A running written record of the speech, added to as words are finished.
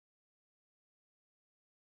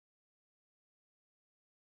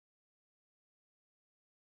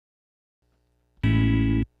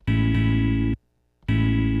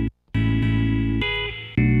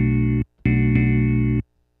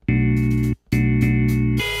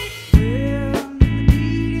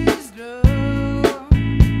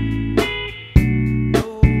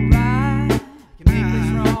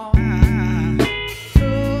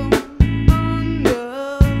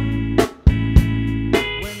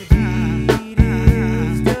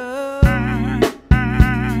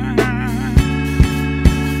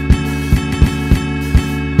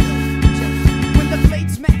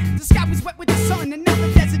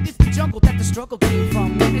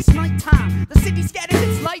city scattered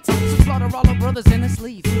its lights, so slaughter all our brothers in the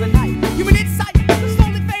sleep through the night. Human insight is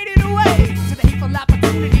slowly fading away to the hateful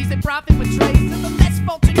opportunities that profit betrays. To the less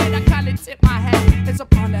fortunate, I kindly tip my hat. It's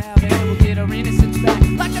upon to how they will get our innocence back.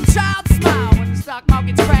 Like a child's smile when the stock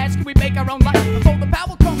market's crash. Can we make our own life before the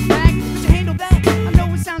power comes back? Could you handle that? I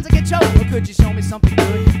know it sounds like a joke, but could you show me something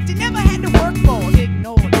good you never had to work for?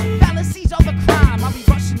 Ignored fallacies, all the crime. I'll be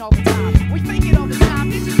rushing all the time. We fake it all the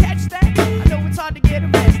time. Did you catch that? I know it's hard to get a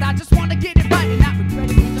rest. I just want to get it right and not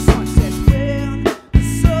regret it when the sun sets. When the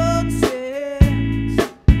sun sets,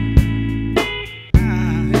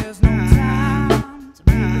 there's no time to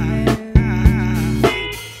make amends. We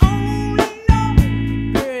only know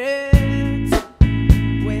regrets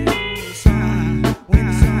when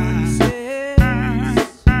the sun sets.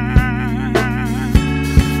 I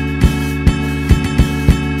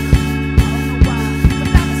don't know why, but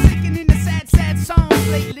I've been sinking into sad songs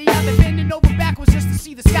lately. I've been bending over backwards just to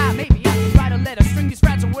see the sky. Maybe I can write a letter, string these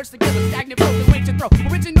fragile words together, stagnant.